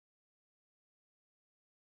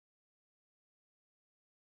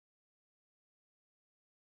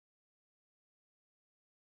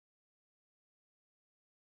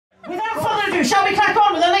further ado, shall we crack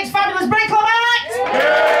on with the next fabulous break club act?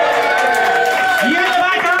 You in the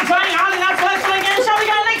back are signing on, and that's let's go again. Shall we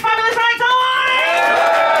get the next fabulous break club act?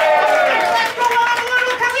 Let's go on, have a little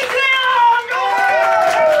look at the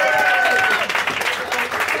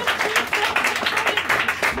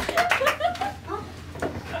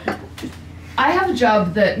I have a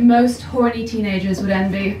job that most horny teenagers would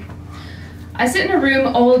envy. I sit in a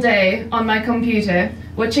room all day on my computer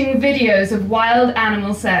watching videos of wild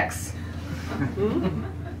animal sex.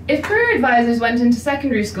 If career advisors went into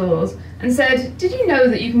secondary schools and said, "Did you know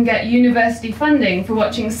that you can get university funding for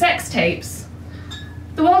watching sex tapes?"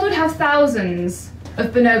 the world would have thousands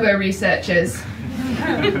of bonobo researchers.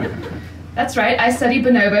 That's right, I study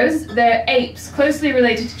bonobos. They're apes closely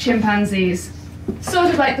related to chimpanzees, sort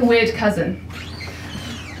of like the weird cousin.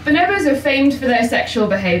 Bonobos are famed for their sexual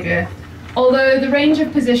behaviour, although the range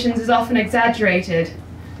of positions is often exaggerated.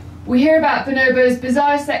 We hear about bonobos'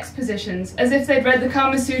 bizarre sex positions as if they'd read the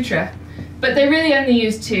Kama Sutra, but they really only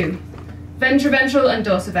use two, ventroventral and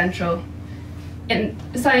dorsiventral. In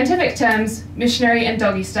scientific terms, missionary and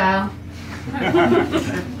doggy style.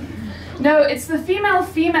 No, it's the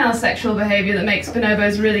female-female sexual behaviour that makes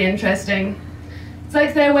bonobos really interesting. It's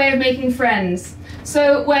like their way of making friends.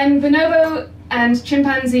 So when bonobo and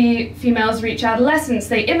chimpanzee females reach adolescence,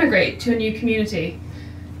 they immigrate to a new community.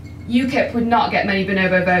 UKIP would not get many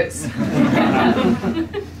bonobo votes.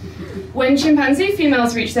 When chimpanzee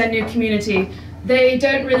females reach their new community, they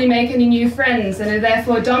don't really make any new friends and are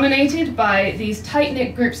therefore dominated by these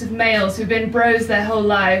tight-knit groups of males who've been bros their whole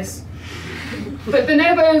lives. But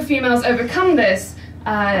bonobo females overcome this.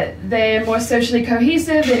 They're more socially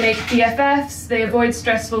cohesive, they make BFFs, they avoid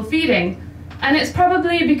stressful feeding. And it's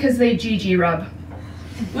probably because they GG rub.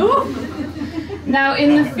 Now,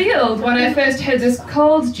 in the field, when I first heard this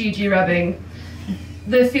called GG rubbing,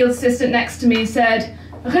 the field assistant next to me said,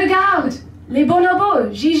 "Regarde, les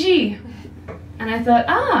bonobos, GG." And I thought,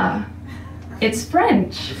 ah, it's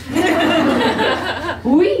French.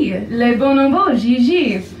 Oui, les bonobos,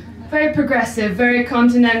 GG. Very progressive, very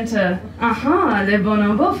continental. Aha, les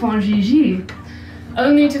bonobos font GG.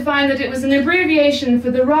 Only to find that it was an abbreviation for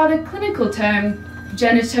the rather clinical term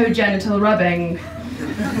genito-genital rubbing.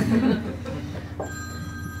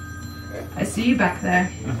 I see you back there.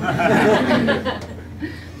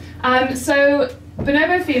 So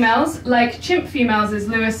bonobo females, like chimp females, as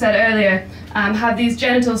Lewis said earlier, have these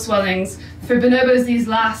genital swellings. For bonobos, these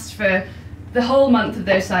last for the whole month of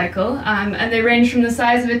their cycle, and they range from the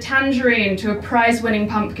size of a tangerine to a prize-winning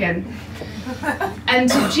pumpkin. And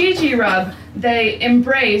to GG rub, they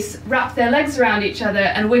embrace, wrap their legs around each other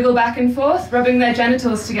and wiggle back and forth, rubbing their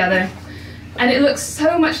genitals together. And it looks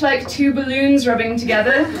so much like two balloons rubbing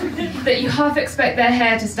together that you half expect their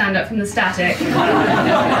hair to stand up from the static.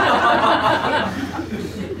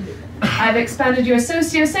 I've expanded your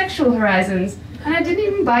socio-sexual horizons, and I didn't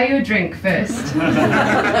even buy you a drink first.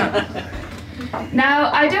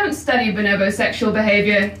 Now, I don't study bonobo sexual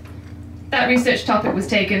behaviour. That research topic was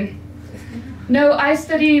taken. No, I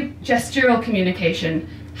study gestural communication.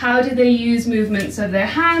 How do they use movements of their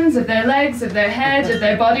hands, of their legs, of their head, of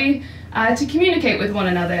their body to communicate with one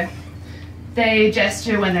another? They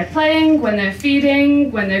gesture when they're playing, when they're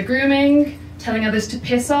feeding, when they're grooming, telling others to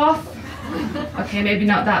piss off. Okay, maybe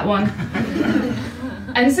not that one.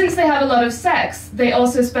 And since they have a lot of sex, they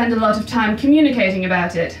also spend a lot of time communicating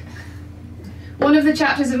about it. One of the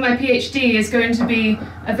chapters of my PhD is going to be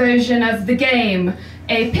a version of The Game,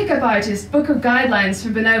 a pickup artist book of guidelines for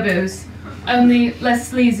bonobos, only less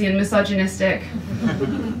sleazy and misogynistic.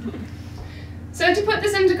 So to put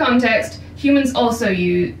this into context, humans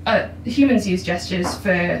use gestures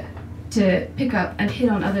to pick up and hit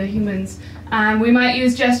on other humans. We might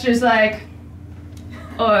use gestures like,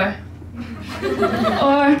 or,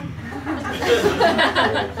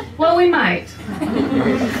 well, we might.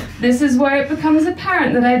 This is where it becomes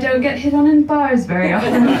apparent that I don't get hit on in bars very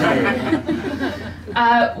often.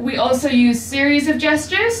 We also use series of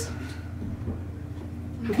gestures.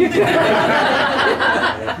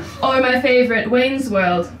 Or my favourite, Wayne's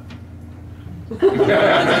World.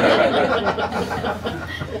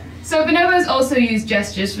 So bonobos also use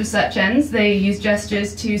gestures for such ends. They use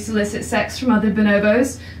gestures to solicit sex from other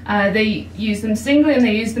bonobos. They use them singly and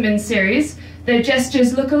they use them in series. Their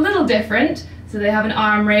gestures look a little different, so they have an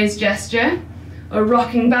arm raised gesture, or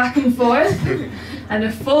rocking back and forth, and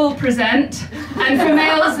a full present. And for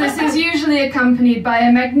males, this is usually accompanied by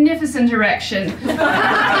a magnificent erection,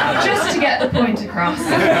 just to get the point across.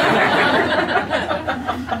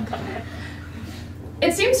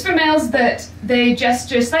 It seems for males that they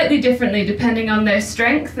gesture slightly differently depending on their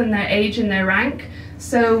strength and their age and their rank.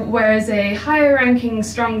 So whereas a higher ranking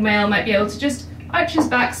strong male might be able to just arch his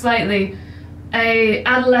back slightly, a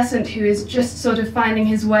adolescent who is just sort of finding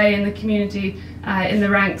his way in the community, in the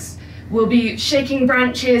ranks, will be shaking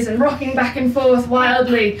branches and rocking back and forth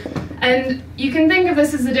wildly. And you can think of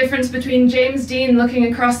this as the difference between James Dean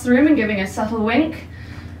looking across the room and giving a subtle wink,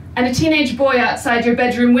 and a teenage boy outside your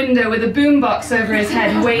bedroom window with a boombox over his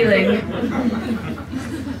head wailing.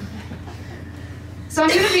 So I'm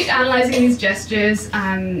going to be analysing these gestures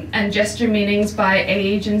and gesture meanings by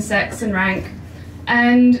age and sex and rank.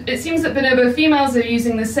 And it seems that bonobo females are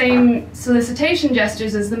using the same solicitation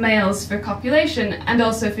gestures as the males for copulation and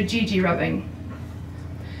also for GG rubbing.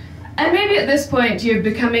 And maybe at this point you're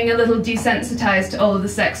becoming a little desensitized to all of the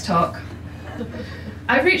sex talk.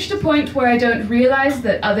 I've reached a point where I don't realise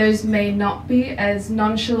that others may not be as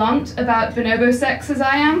nonchalant about bonobo sex as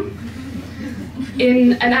I am.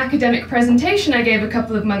 In an academic presentation I gave a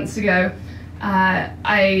couple of months ago,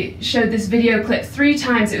 I showed this video clip 3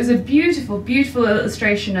 times. It was a beautiful, beautiful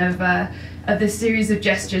illustration of this series of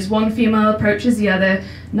gestures. One female approaches the other,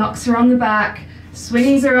 knocks her on the back,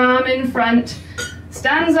 swings her arm in front,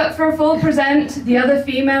 stands up for a full present. The other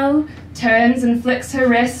female turns and flicks her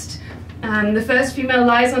wrist. The first female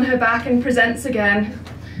lies on her back and presents again.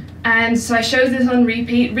 And so I showed this on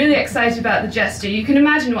repeat, really excited about the gesture. You can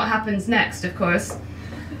imagine what happens next, of course.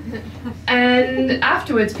 And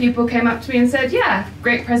afterwards, people came up to me and said, yeah,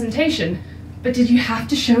 great presentation, but did you have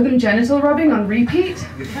to show them genital rubbing on repeat?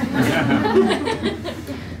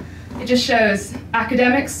 It just shows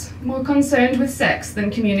academics more concerned with sex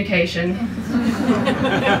than communication.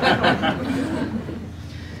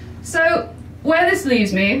 So, where this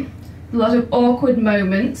leaves me, a lot of awkward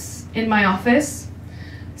moments in my office.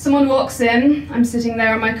 Someone walks in, I'm sitting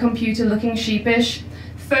there on my computer looking sheepish,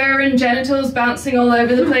 fur and genitals bouncing all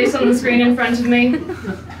over the place on the screen in front of me.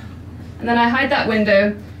 And then I hide that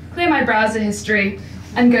window, clear my browser history,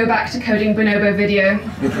 and go back to coding bonobo video.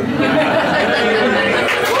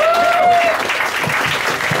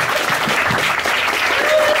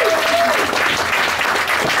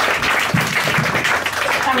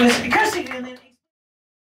 That was